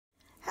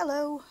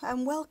Hello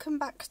and welcome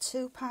back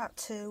to part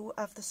 2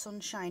 of the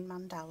Sunshine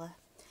Mandala.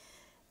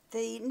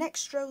 The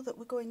next row that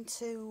we're going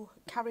to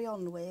carry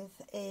on with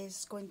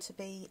is going to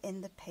be in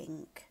the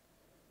pink.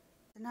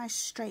 A nice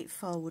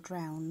straightforward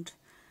round,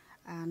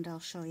 and I'll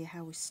show you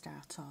how we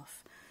start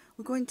off.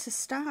 We're going to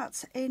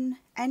start in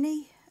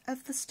any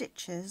of the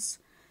stitches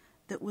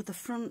that were the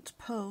front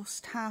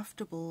post half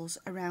doubles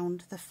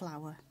around the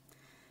flower,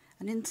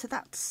 and into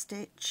that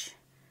stitch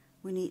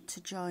we need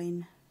to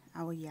join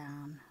our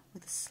yarn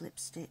with a slip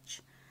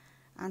stitch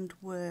and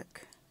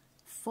work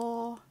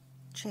 4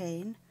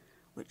 chain,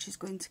 which is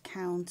going to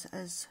count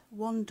as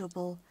 1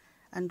 double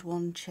and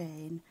 1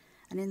 chain,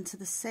 and into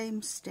the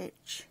same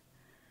stitch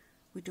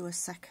we do a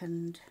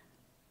second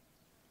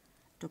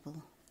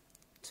double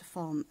to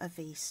form a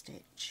V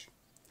stitch.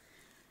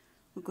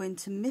 We're going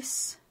to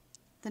miss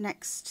the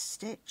next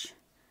stitch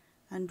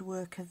and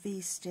work a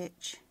V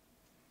stitch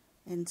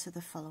into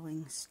the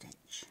following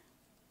stitch.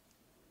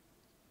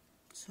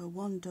 So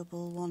 1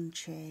 double, 1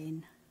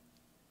 chain,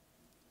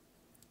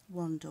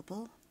 1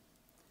 double,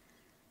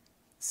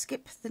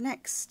 skip the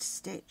next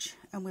stitch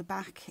and we're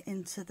back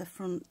into the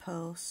front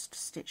post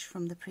stitch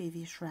from the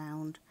previous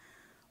round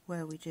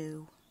where we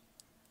do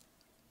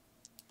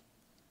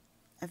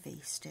a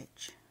V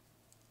stitch.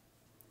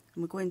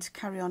 And we're going to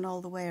carry on all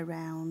the way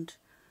around,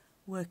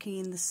 working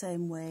in the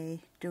same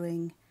way,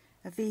 doing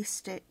a V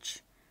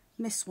stitch,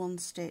 miss 1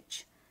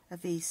 stitch, a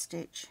V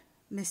stitch,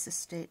 miss a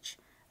stitch,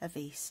 a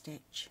V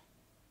stitch.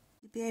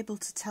 You'll be able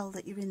to tell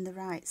that you're in the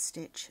right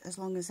stitch as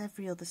long as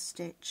every other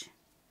stitch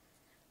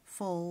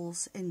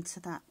falls into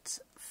that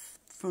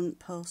front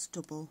post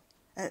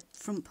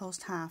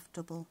half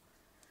double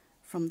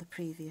from the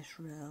previous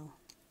row.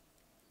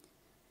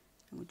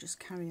 And we'll just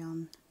carry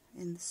on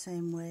in the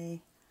same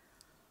way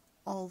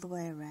all the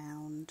way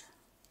around.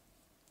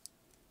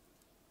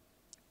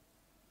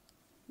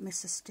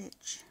 Miss a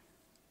stitch,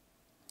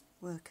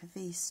 work a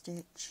V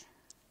stitch,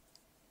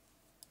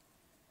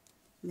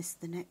 miss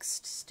the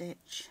next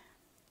stitch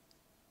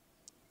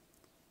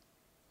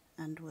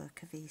and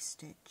work a V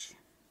stitch.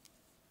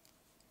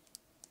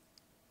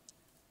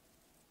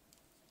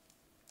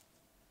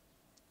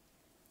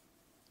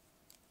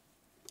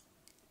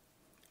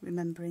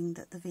 Remembering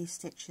that the V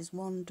stitch is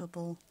 1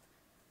 double,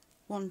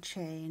 1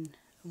 chain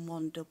and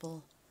 1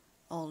 double,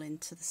 all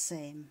into the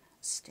same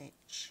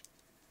stitch.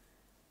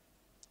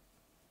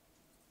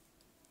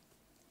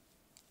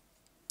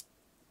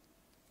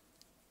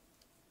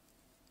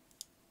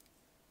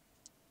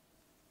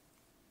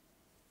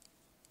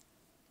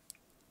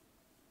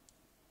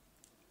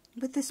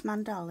 With this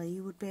mandala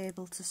you would be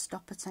able to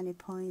stop at any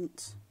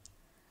point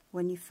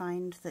when you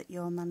find that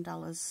your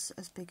mandala's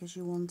as big as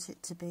you want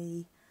it to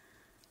be,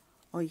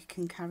 or you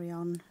can carry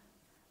on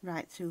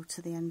right through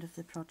to the end of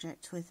the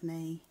project with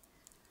me.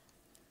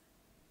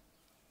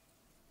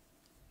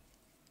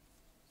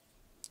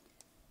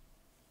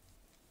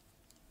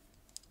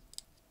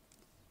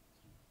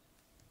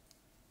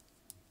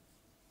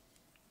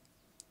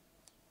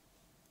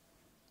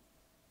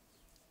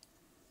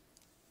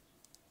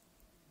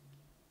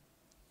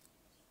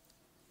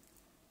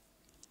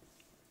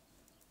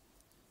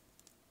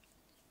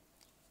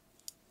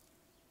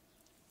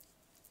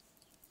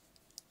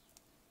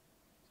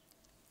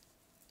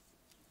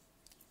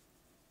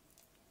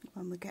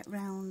 When we get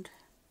round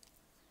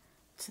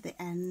to the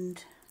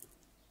end,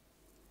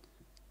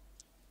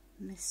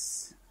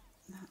 miss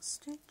that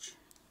stitch,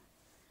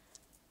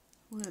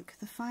 work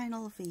the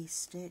final V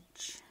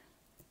stitch,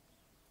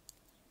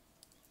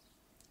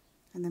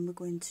 and then we're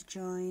going to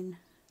join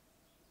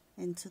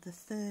into the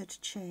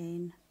 3rd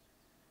chain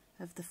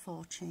of the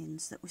 4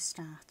 chains that we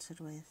started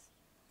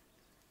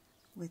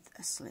with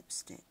a slip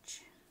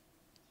stitch.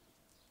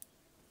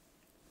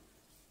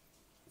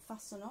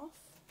 Fasten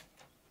off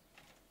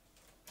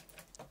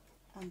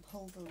and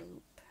pull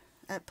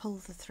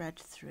the thread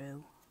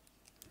through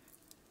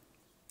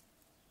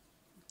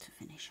to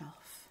finish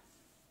off.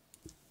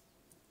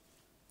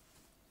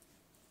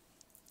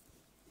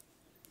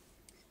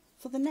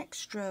 For the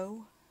next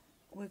row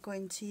we're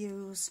going to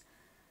use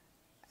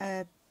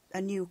a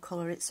new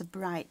colour. It's a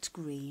bright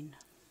green.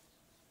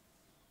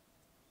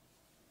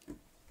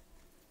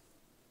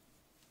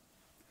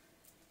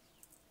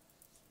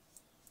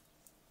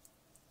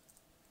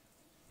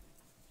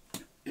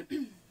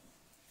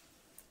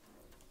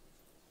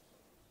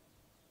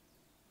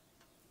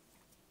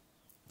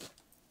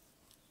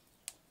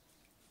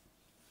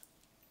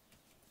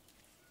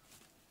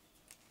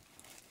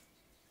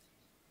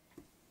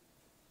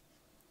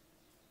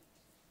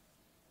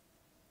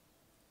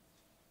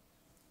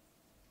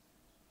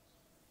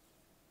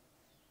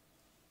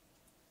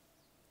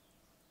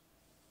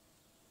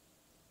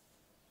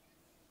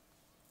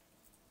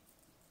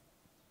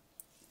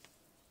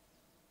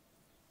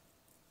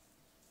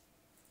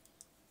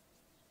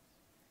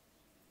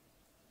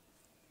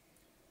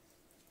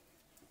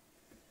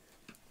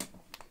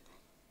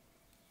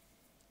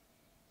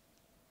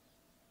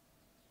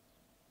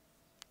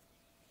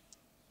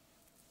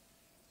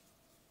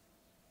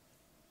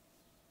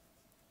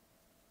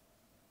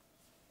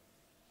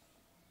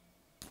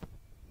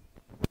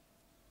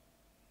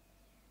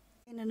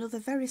 another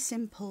very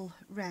simple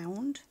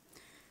round.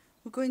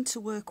 We're going to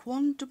work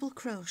 1 double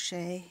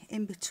crochet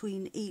in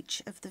between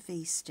each of the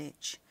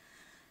V-stitch.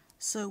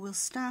 So we'll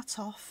start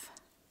off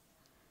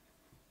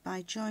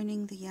by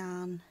joining the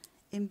yarn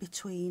in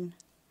between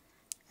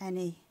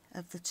any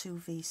of the 2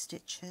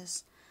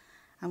 V-stitches,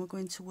 and we're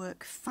going to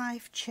work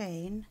 5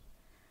 chain,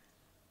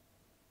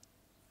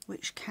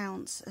 which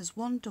counts as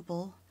 1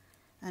 double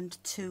and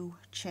 2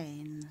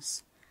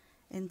 chains.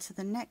 Into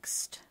the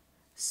next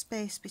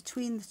space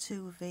between the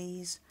 2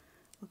 V's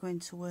we're going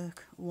to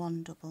work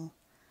 1 double,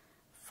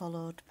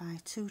 followed by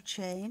 2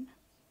 chain,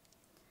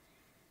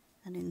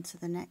 and into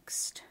the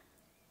next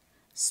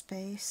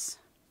space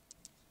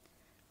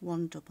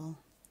 1 double.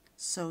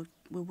 So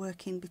we're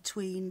working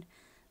between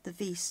the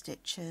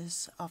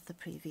V-stitches of the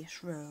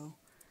previous row.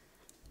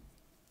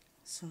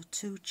 So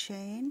 2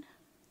 chain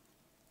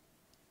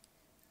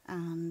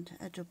and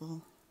a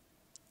double,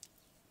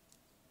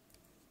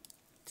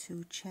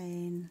 2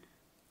 chain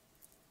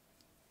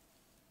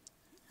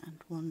and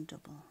 1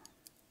 double.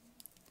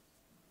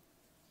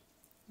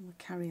 And we'll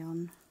carry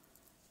on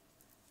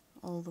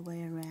all the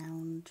way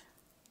around,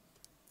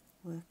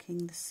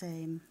 working the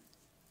same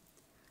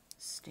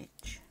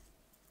stitch.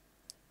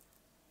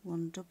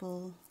 1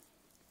 double,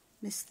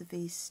 miss the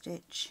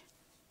V-stitch,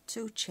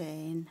 2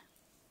 chain,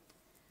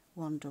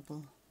 1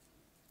 double,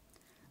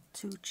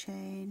 2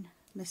 chain,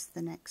 miss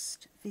the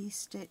next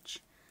V-stitch,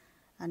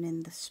 and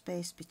in the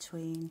space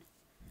between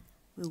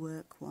we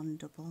work 1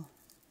 double.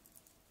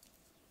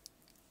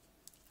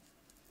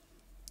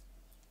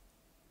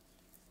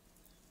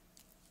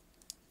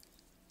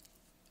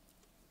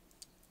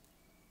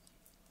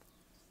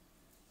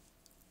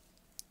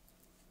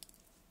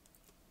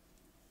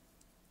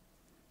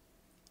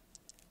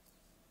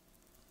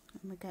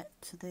 And we get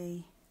to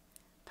the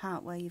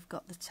part where you've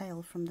got the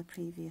tail from the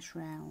previous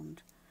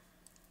round.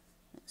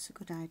 It's a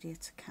good idea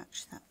to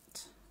catch that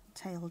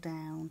tail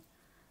down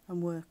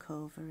and work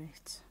over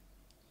it,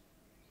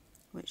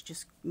 which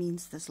just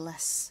means there's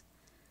less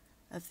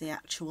of the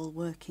actual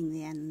working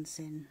the ends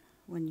in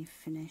when you've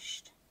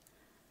finished.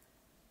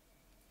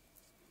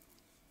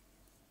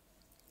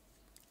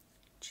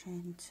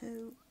 Chain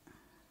 2,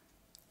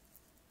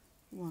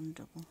 1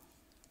 double,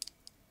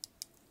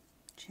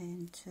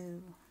 chain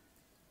 2,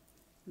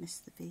 miss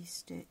the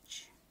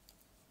V-stitch,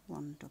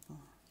 1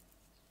 double.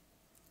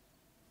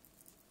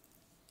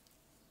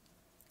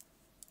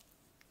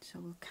 So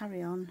we'll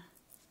carry on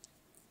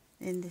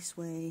in this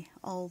way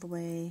all the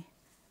way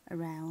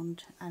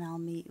around, and I'll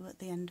meet you at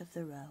the end of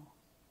the row.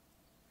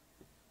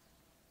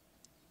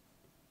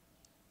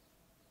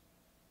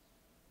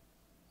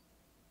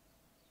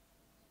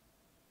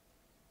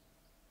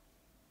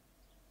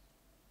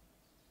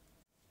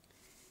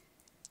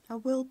 I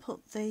will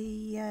put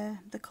the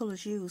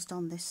colours used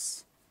on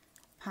this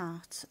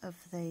part of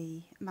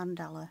the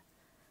mandala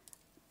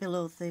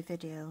below the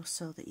video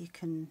so that you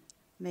can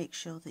make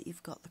sure that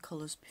you've got the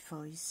colours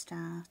before you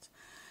start.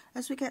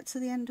 As we get to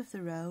the end of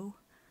the row,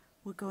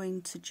 we're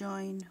going to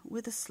join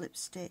with a slip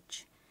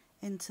stitch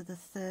into the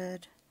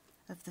 3rd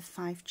of the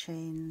 5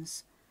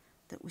 chains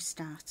that we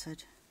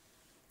started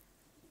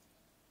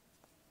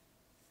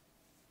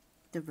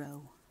the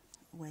row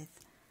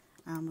with,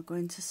 and we're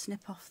going to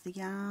snip off the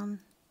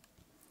yarn,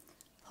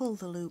 pull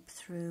the loop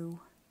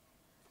through,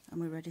 and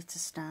we're ready to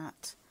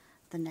start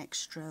the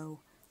next row,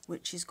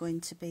 which is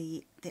going to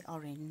be the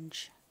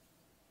orange.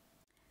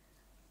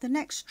 The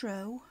next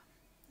row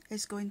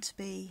is going to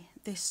be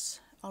this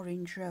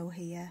orange row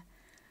here,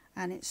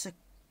 and it's a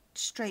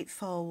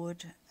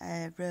straightforward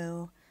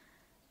row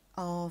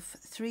of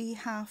 3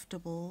 half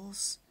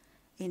doubles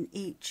in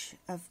each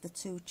of the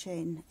 2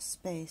 chain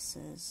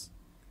spaces.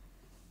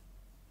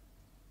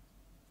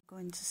 I'm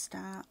going to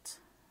start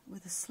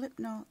with a slip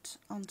knot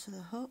onto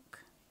the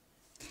hook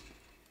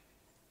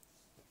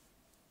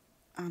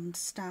and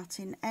start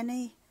in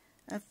any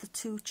of the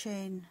 2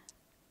 chain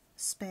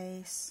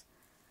space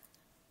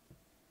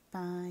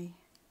by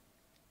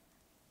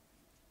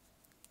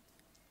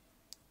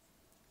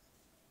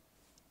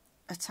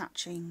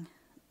attaching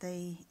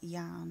the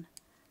yarn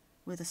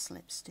with a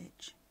slip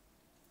stitch.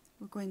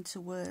 We're going to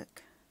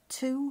work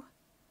 2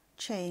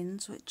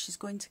 chains, which is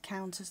going to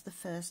count as the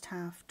first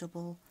half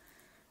double,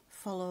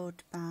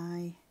 followed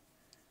by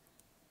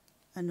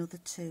another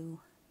 2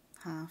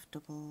 half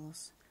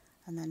doubles,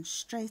 and then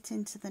straight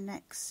into the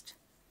next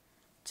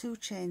 2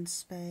 chain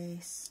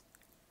space,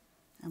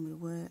 and we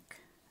work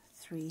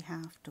 3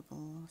 half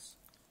doubles.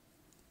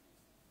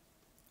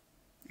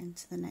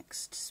 Into the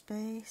next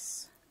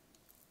space,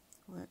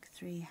 work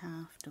 3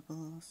 half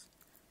doubles.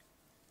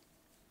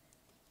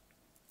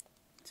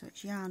 So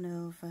it's yarn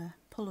over,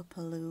 pull up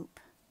a loop,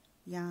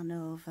 yarn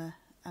over,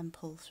 and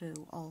pull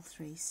through all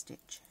 3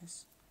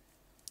 stitches.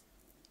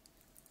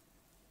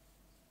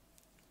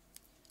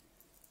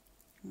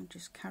 And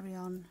just carry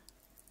on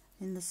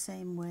in the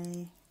same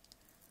way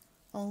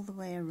all the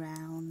way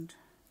around,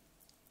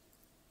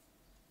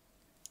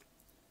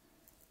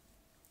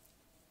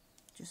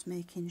 just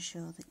making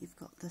sure that you've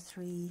got the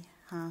 3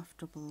 half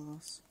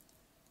doubles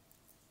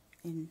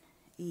in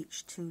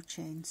each 2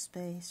 chain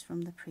space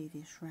from the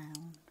previous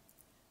round.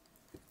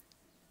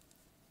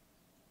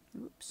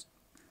 Oops.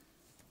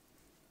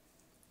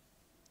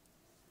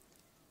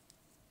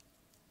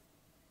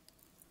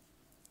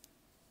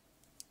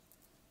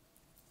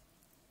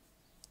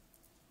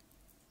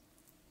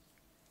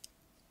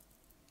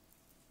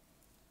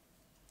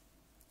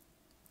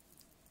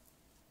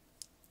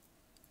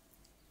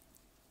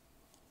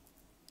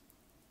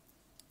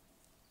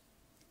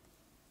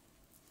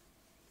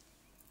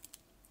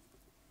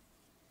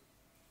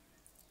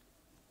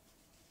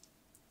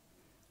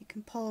 You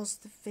can pause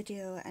the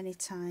video at any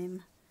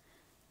time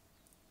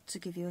to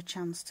give you a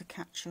chance to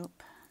catch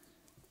up.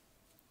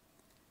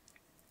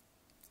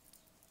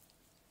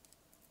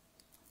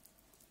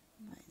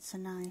 But it's a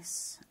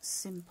nice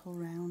simple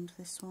round,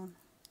 this one.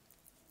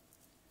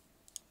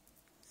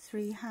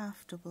 3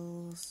 half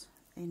doubles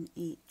in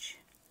each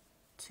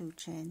 2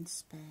 chain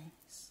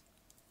space.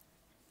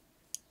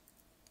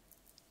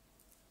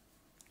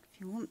 If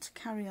you want to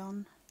carry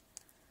on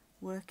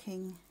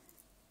working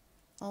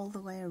all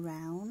the way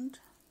around,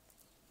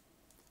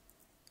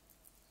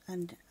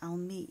 and I'll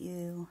meet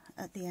you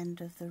at the end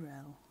of the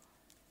row.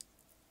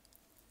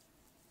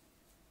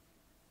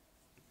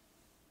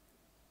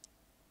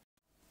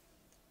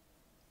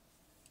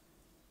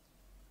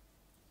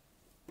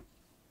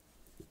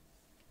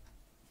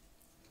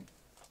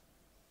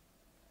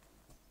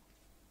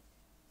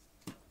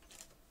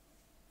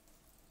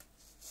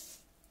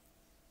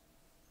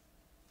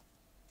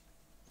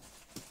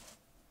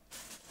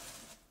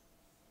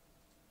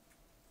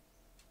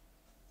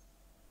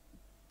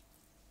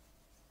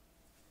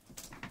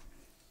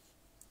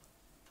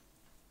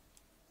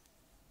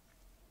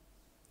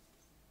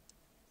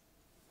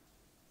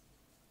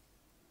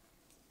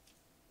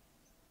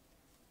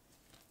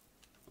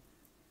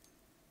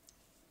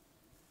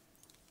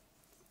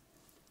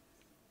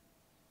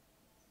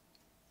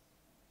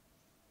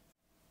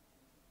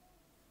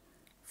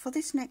 For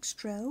this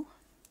next row,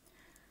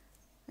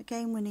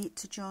 again we need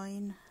to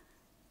join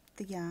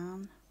the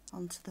yarn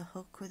onto the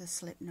hook with a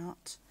slip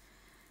knot,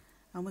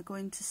 and we're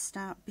going to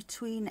start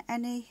between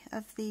any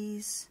of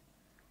these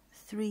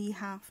 3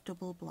 half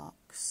double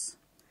blocks.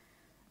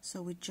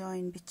 So we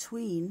join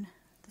between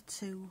the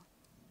 2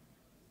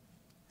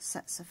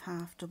 sets of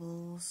half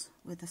doubles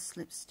with a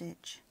slip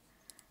stitch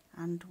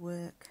and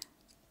work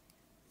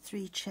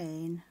 3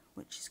 chain,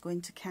 which is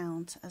going to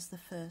count as the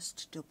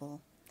first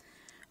double.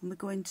 And we're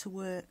going to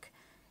work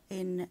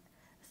in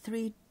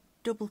 3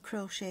 double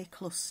crochet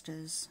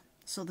clusters.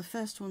 So the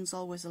first one's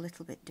always a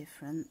little bit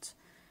different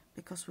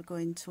because we're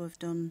going to have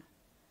done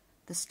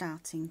the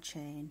starting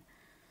chain.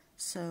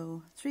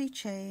 So 3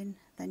 chain,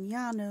 then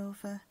yarn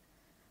over,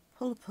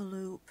 pull up a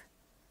loop,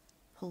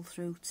 pull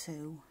through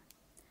 2,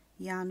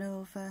 yarn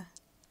over,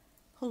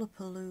 pull up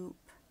a loop,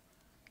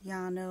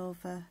 yarn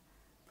over,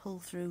 pull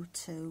through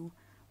 2,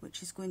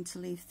 which is going to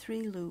leave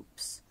 3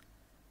 loops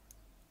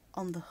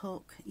on the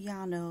hook,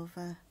 yarn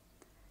over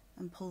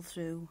and pull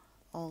through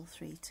all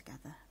 3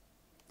 together.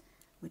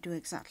 We do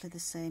exactly the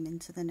same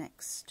into the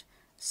next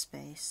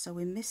space. So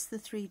we miss the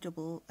 3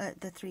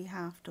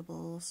 half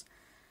doubles,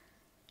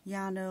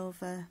 yarn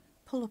over,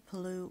 pull up a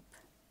loop,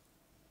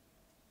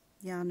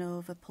 yarn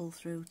over, pull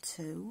through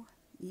 2,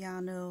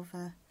 yarn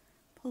over,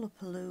 pull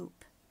up a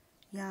loop,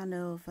 yarn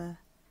over,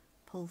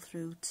 pull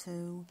through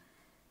 2,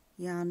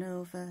 yarn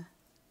over,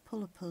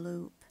 pull up a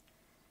loop,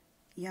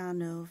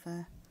 yarn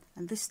over,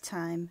 and this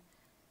time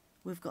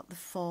we've got the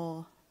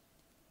 4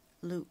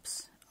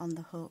 loops on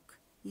the hook,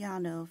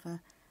 yarn over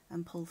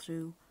and pull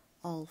through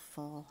all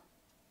 4.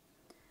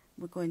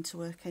 We're going to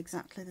work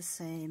exactly the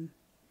same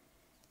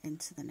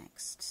into the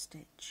next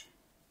stitch,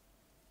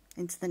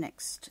 into the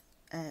next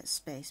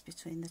space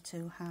between the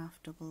 2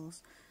 half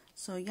doubles.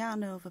 So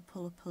yarn over,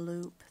 pull up a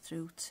loop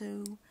through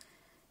 2,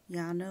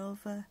 yarn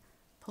over,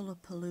 pull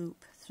up a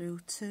loop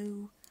through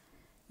 2,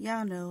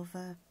 yarn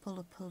over, pull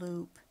up a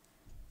loop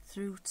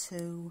through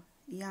 2,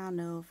 yarn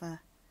over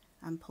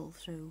and pull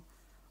through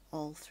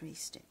all 3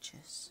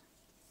 stitches.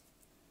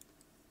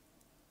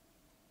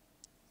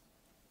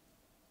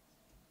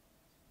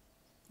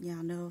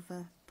 Yarn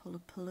over, pull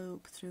up a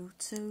loop through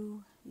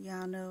 2,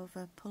 yarn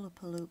over, pull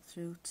up a loop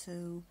through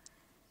 2,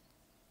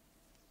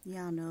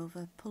 yarn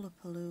over, pull up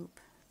a loop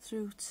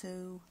through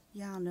 2,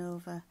 yarn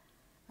over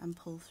and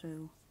pull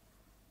through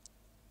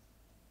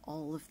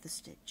all of the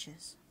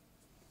stitches.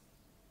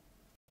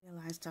 I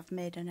realised I've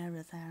made an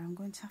error there. I'm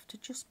going to have to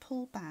just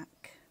pull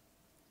back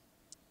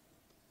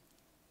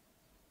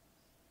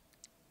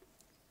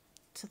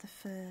to the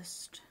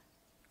first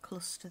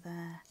cluster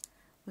there.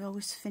 We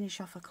always finish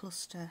off a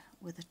cluster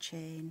with a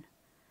chain,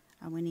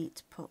 and we need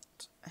to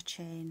put a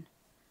chain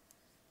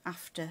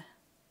after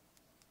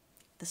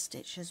the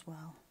stitch as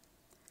well.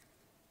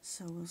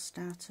 So we'll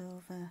start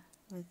over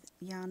with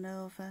yarn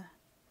over,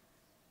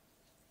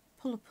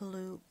 pull up a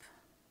loop,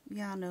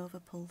 yarn over,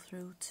 pull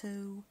through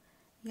 2,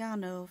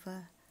 yarn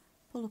over,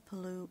 pull up a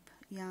loop,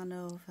 yarn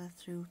over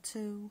through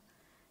 2,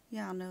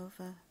 yarn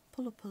over,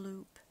 pull up a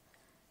loop,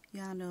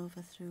 yarn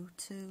over through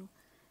 2,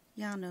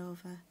 yarn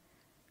over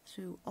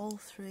through all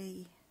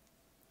 3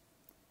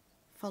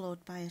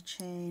 followed by a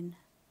chain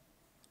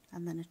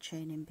and then a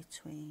chain in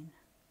between.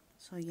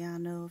 So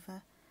yarn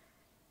over,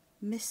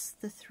 miss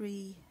the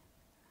 3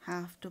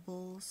 half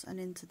doubles, and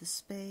into the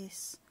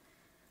space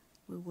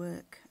we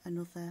work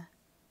another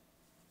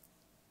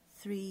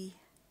 3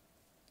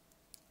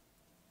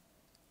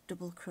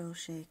 double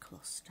crochet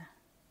cluster.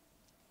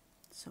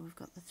 So we've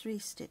got the 3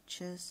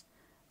 stitches,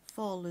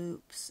 4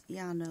 loops,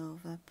 yarn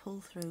over,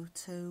 pull through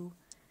 2,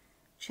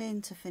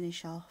 chain to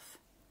finish off,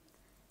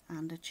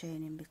 and a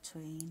chain in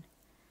between.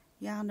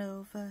 Yarn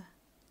over,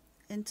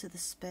 into the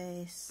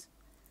space,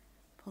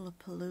 pull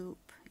up a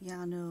loop,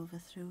 yarn over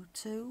through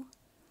 2,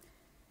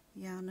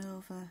 yarn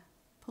over,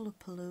 pull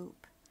up a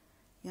loop,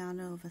 yarn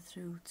over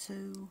through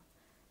 2,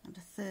 and a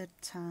third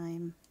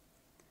time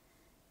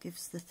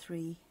gives the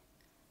 3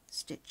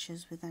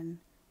 stitches. We then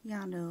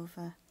yarn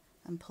over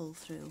and pull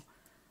through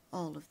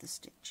all of the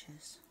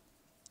stitches.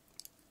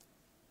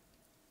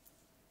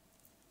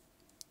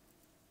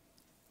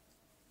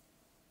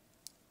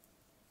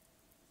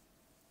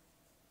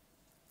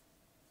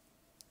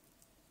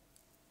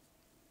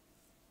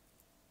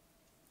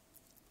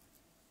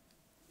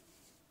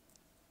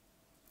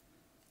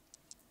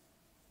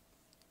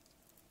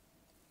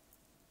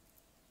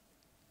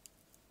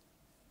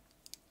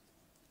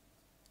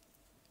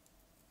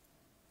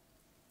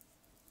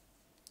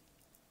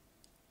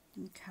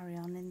 And carry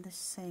on in the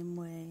same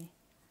way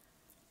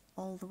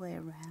all the way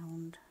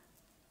around.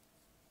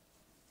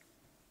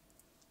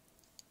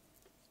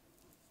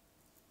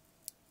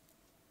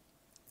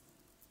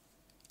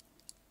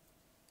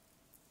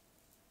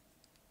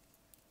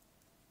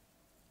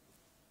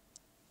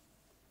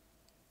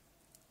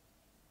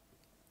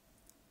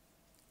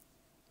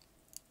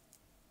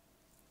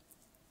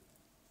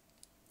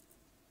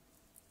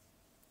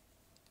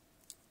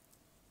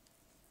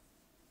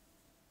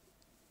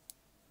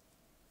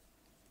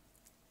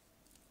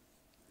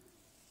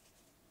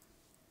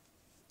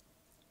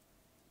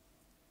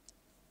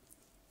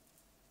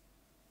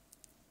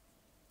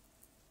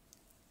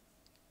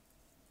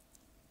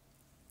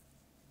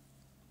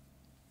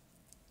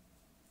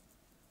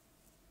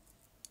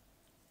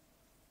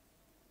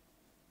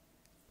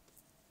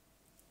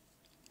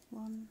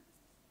 One,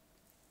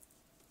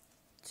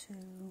 2,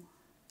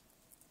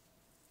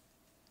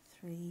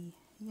 3,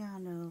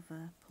 yarn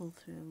over, pull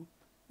through,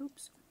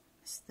 oops,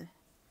 missed the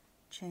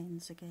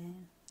chains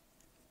again,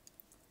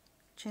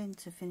 chain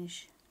to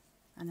finish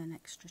and an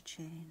extra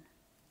chain.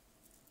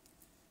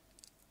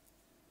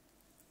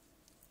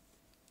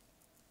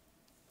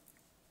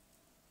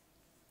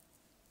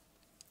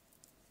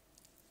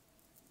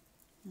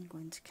 I'm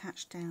going to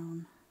catch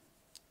down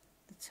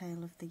the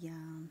tail of the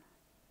yarn.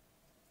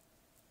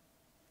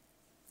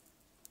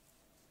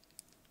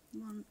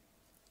 1,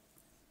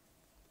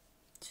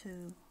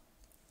 2,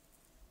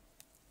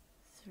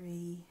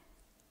 3,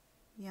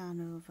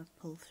 yarn over,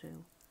 pull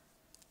through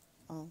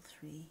all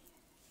 3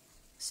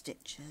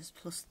 stitches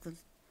plus the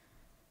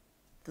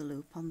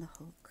loop on the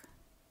hook.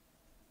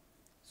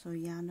 So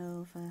yarn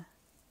over,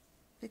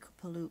 pick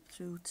up a loop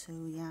through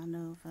 2, yarn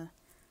over,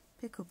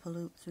 pick up a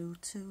loop through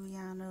 2,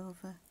 yarn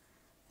over,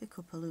 pick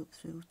up a loop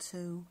through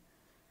 2,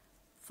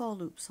 4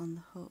 loops on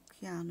the hook,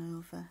 yarn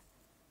over,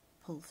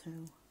 pull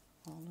through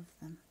all of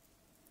them,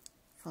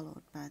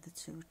 followed by the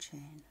 2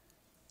 chain.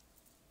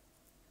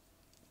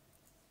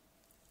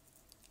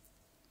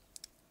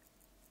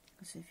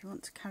 So if you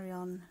want to carry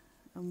on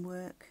and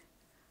work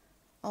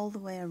all the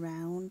way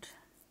around,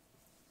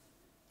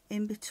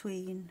 in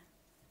between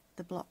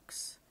the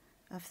blocks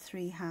of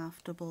 3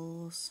 half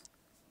doubles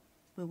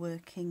we're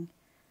working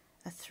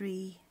a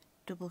 3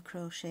 double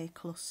crochet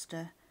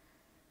cluster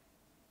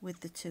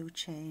with the 2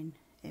 chain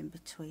in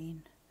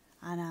between,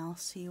 and I'll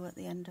see you at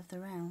the end of the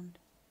round.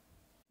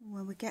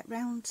 When we get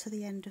round to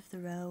the end of the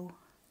row,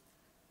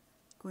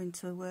 going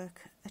to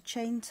work a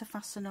chain to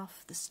fasten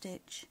off the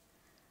stitch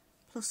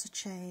plus a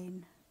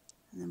chain,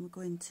 and then we're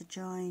going to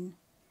join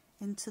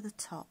into the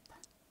top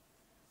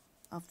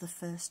of the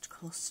first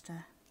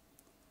cluster,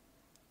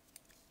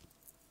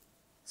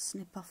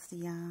 snip off the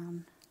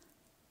yarn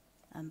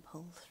and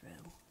pull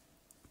through.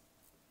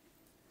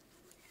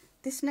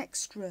 This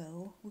next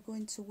row we're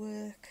going to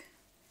work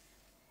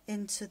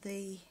into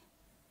the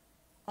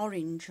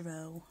orange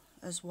row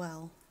as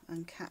well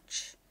and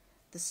catch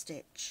the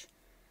stitch.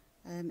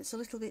 It's a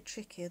little bit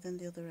trickier than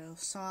the other row,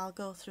 so I'll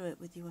go through it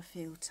with you a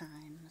few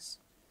times.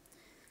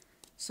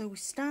 So we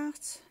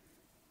start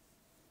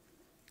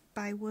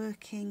by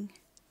working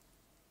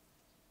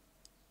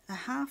a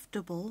half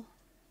double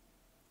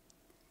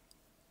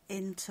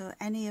into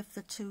any of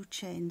the 2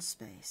 chain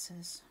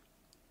spaces.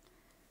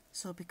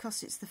 So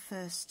because it's the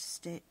first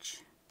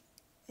stitch,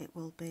 it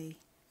will be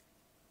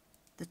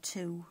the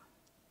 2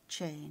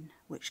 chain,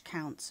 which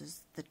counts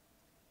as the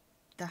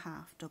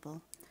half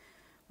double.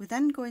 We're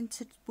then going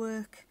to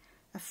work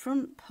a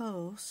front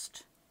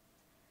post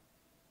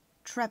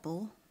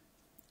treble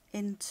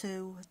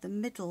into the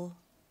middle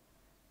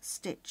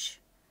stitch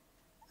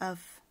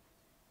of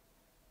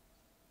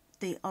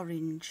the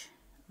orange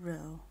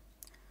row.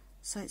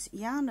 So it's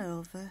yarn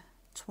over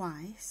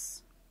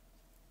twice,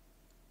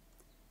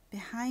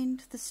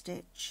 behind the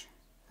stitch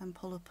and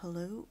pull up a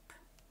loop,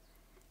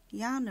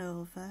 yarn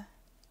over,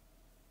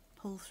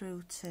 pull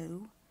through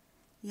 2,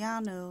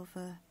 yarn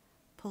over,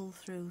 pull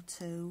through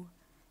 2,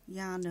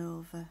 yarn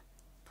over,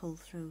 pull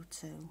through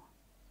 2,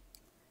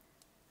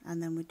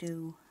 and then we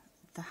do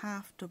the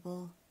half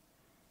double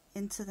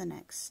into the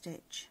next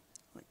stitch,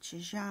 which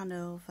is yarn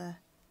over,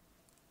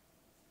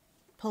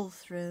 pull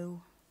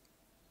through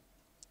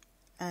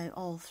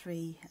all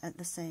 3 at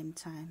the same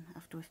time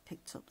after we've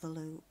picked up the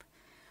loop.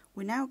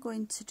 We're now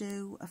going to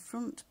do a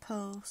front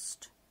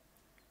post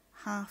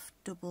half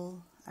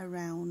double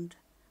around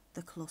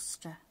the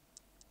cluster,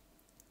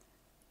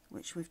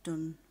 which we've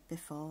done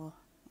before.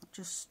 I'll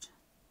just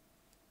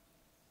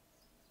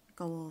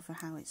go over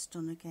how it's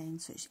done again.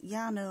 So it's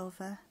yarn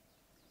over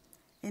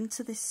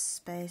into this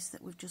space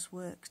that we've just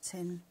worked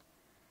in,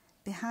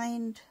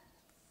 behind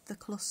the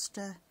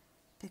cluster,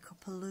 pick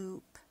up a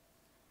loop,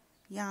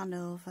 yarn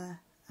over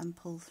and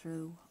pull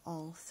through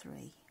all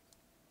 3.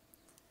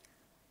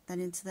 Then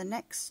into the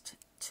next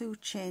 2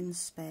 chain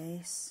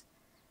space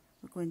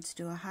we're going to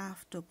do a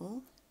half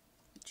double,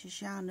 which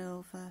is yarn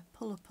over,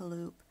 pull up a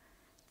loop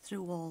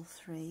through all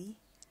 3,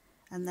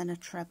 and then a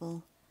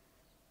treble,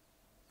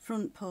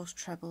 front post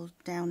treble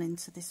down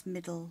into this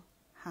middle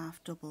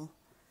half double.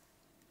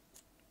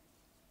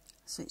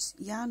 So it's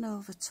yarn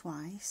over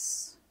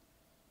twice,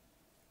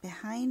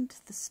 behind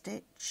the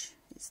stitch,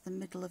 it's the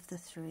middle of the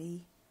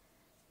 3,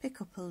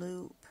 pick up a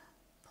loop,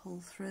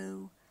 pull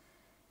through,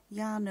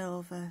 yarn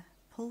over,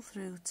 pull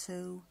through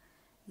 2,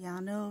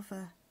 yarn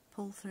over,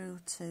 pull through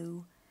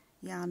 2,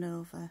 yarn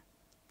over,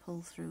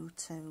 pull through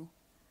 2,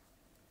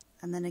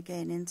 and then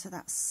again into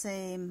that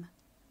same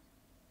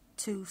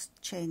 2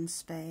 chain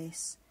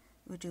space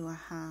we do a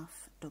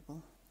half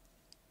double.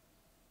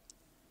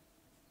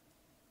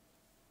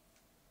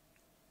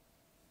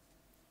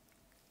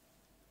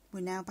 We're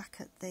now back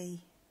at the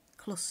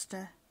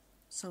cluster,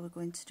 so we're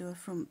going to do a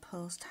front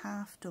post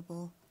half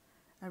double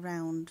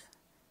around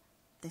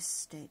this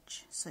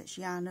stitch. So it's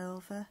yarn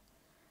over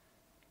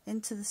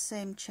into the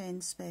same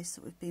chain space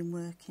that we've been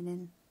working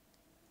in,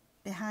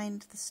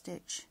 behind the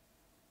stitch,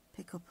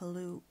 pick up a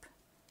loop,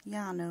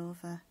 yarn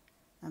over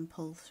and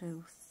pull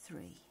through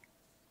 3.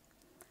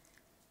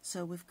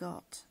 So we've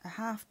got a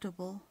half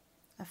double,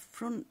 a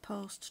front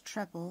post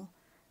treble,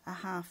 a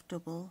half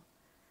double,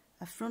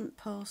 a front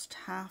post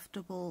half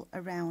double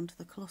around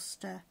the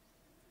cluster,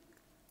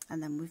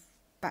 and then we're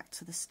back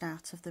to the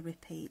start of the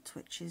repeat,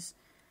 which is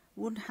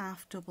 1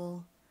 half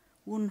double,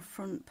 1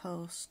 front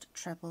post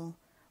treble,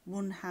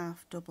 1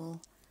 half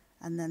double,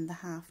 and then the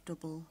half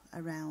double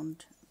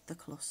around the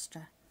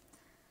cluster.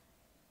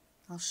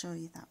 I'll show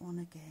you that one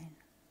again.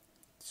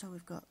 So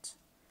we've got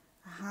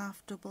a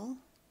half double,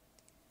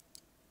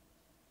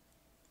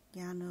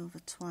 yarn over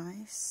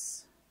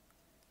twice,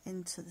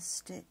 into the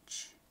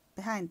stitch,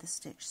 behind the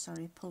stitch,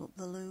 sorry, pull up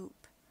the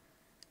loop,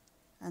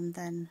 and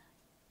then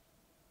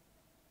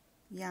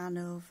yarn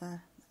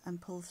over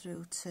and pull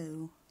through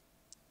 2,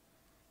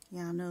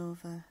 yarn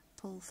over,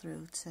 pull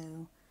through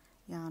 2,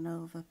 yarn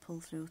over,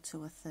 pull through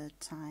 2 a third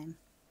time,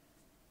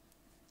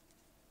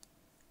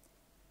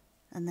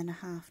 and then a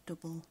half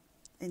double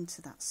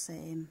into that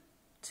same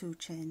 2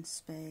 chain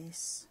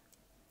space,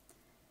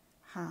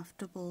 half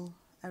double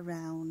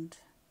around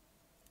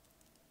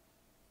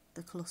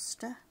the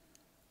cluster,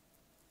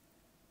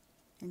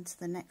 into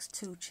the next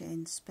 2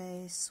 chain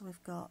space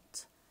we've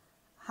got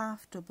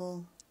half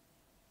double,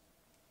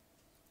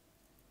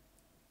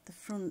 the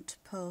front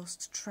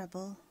post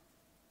treble,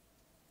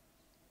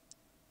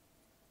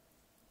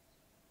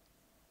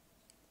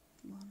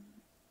 1,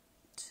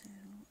 2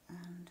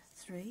 and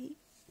 3,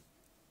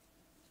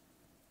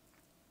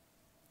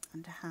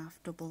 and a half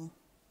double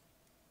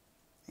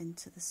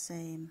into the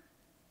same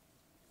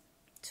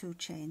 2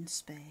 chain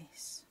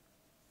space,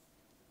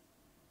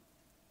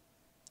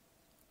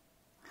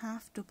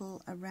 half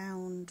double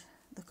around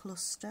the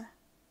cluster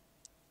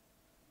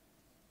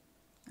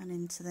and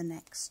into the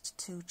next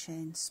 2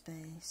 chain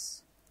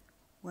space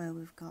where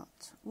we've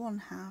got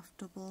 1 half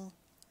double,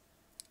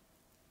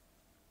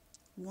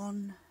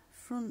 1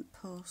 front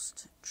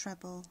post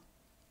treble,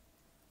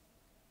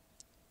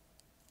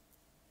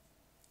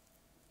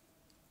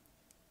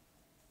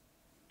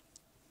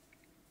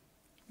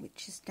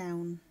 which is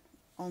down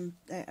on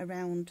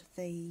around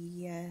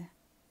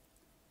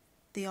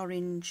the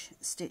orange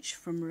stitch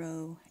from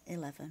row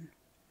 11,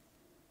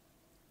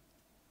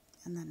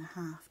 and then a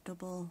half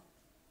double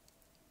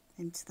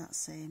into that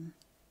same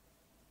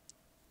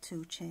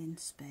 2 chain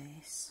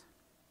space,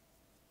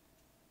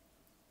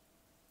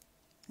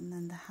 and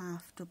then the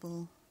half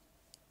double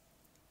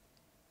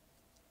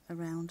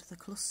around the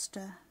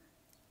cluster,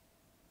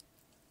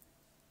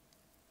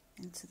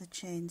 into the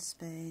chain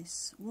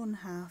space, 1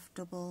 half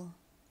double,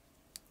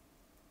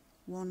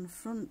 1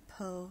 front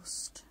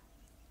post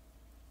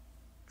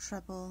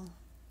treble,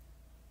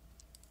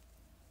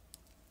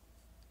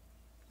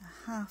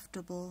 a half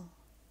double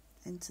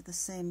into the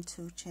same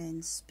 2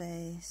 chain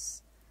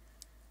space,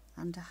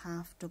 and a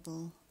half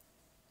double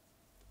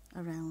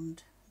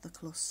around the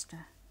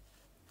cluster.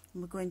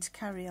 And we're going to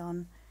carry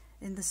on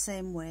in the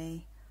same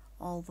way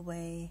all the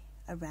way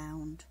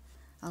around.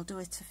 I'll do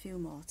it a few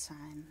more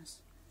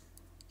times.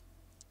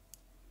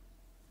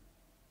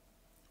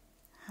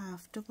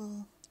 Half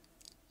double,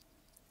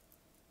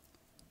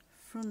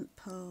 front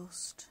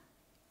post,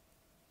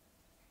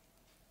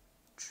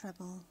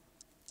 treble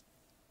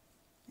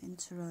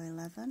into row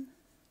 11,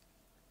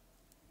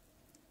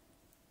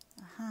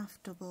 a half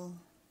double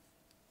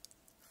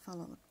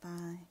followed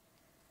by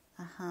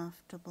a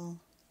half double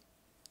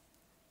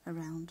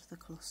around the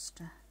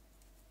cluster,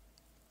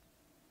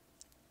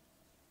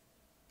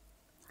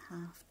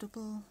 half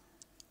double,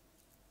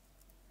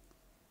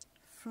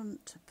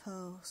 front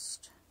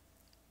post,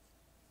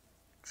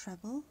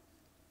 treble,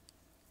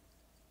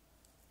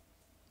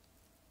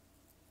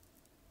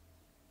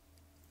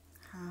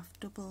 half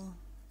double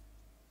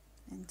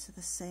into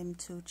the same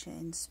 2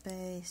 chain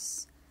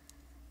space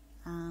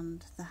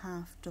and the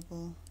half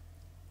double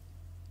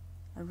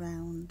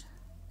around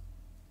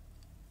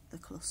the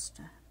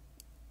cluster,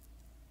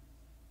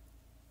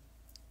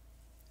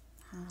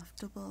 half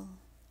double,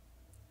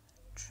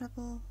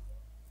 treble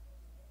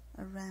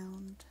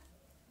around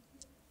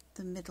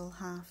the middle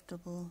half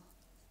double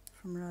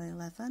from row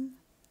 11,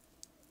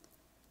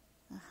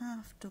 a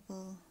half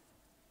double,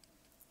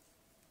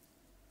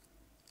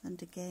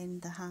 and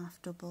again the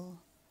half double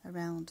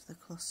around the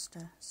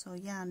cluster. So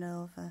yarn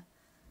over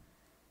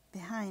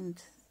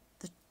behind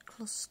the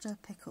cluster,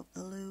 pick up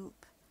the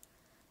loop,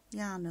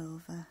 yarn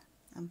over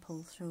and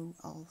pull through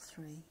all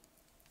 3.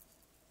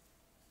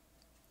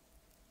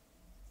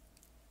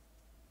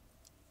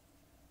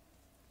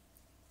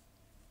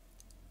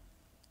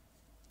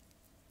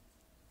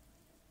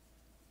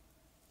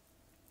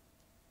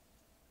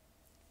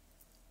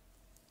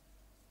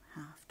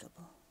 Half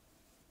double.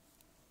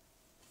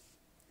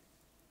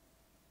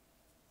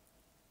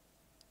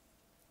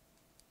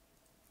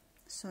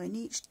 So in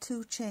each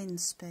 2 chain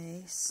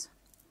space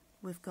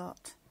we've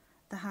got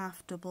the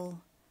half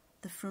double,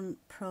 the front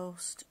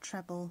post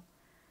treble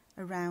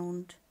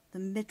around the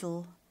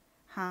middle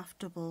half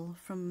double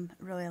from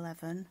row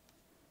 11,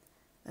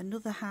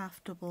 another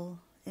half double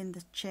in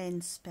the chain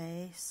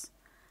space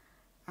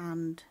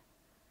and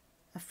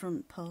a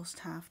front post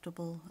half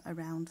double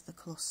around the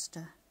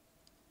cluster.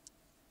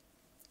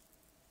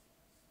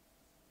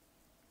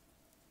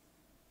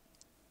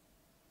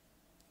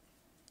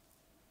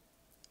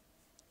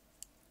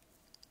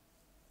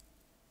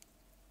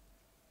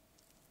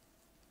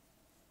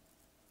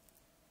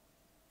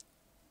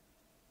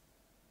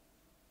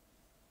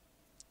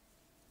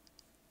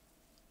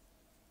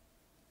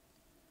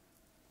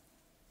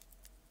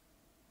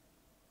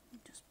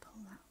 Just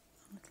pull that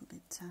a little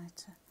bit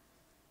tighter.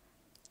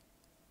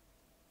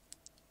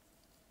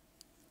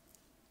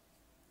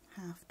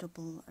 Half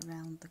double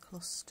around the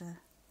cluster,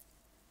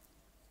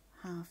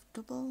 half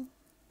double,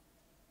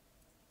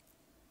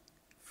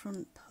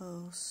 front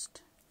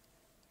post,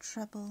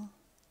 treble,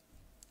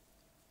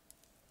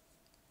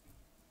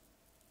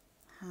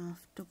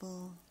 half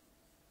double,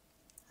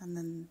 and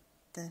then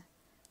the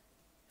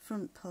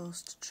front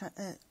post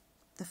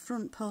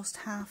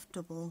half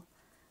double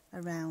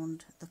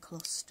around the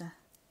cluster.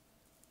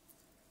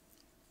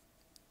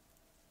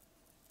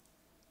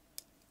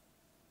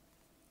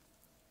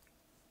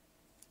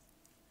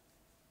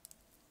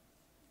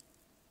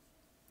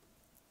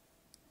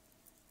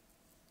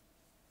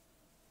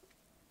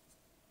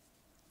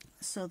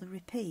 So the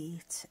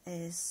repeat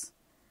is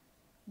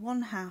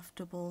 1 half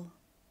double,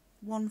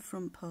 1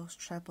 front post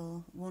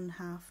treble, 1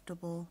 half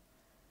double,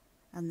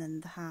 and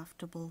then the half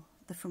double,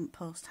 the front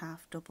post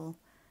half double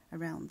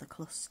around the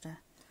cluster.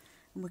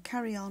 And we'll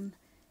carry on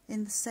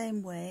in the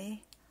same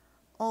way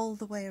all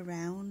the way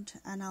around,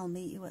 and I'll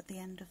meet you at the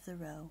end of the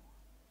row.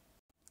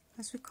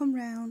 As we come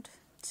round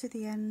to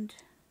the end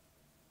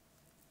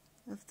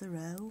of the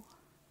row,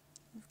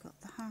 we've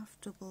got the half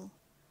double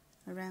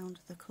around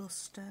the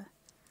cluster,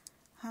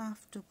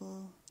 half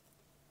double,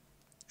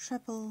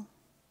 treble,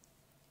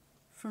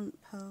 front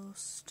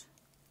post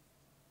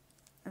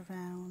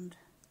around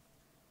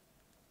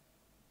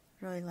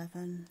row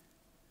 11,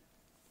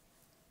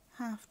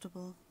 half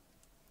double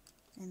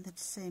in the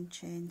same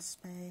chain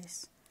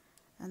space,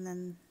 and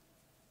then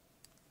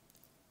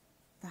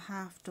the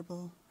half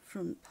double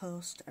front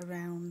post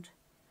around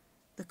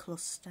the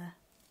cluster.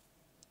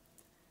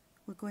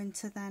 We're going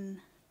to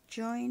then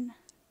join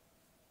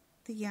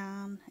the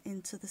yarn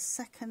into the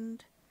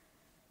second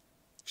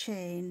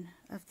chain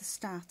of the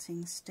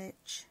starting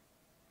stitch,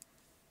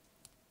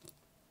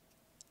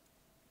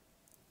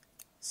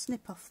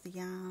 snip off the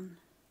yarn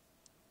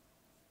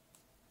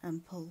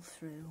and pull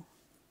through.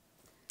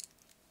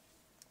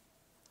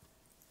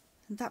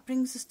 And that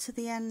brings us to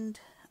the end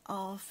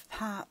of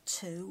part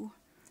 2.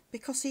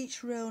 Because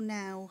each row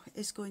now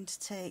is going to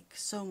take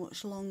so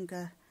much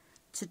longer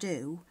to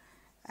do,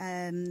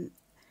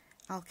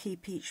 I'll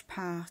keep each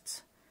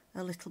part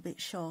a little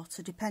bit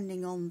shorter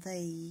depending on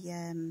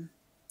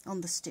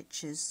the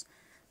stitches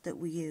that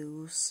we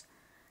use.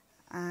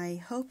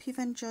 I hope you've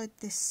enjoyed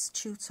this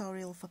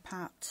tutorial for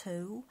part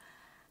 2,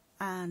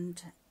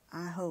 and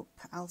I hope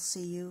I'll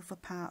see you for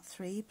part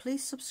 3.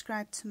 Please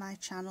subscribe to my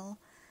channel.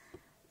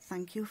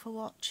 Thank you for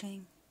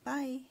watching.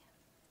 Bye.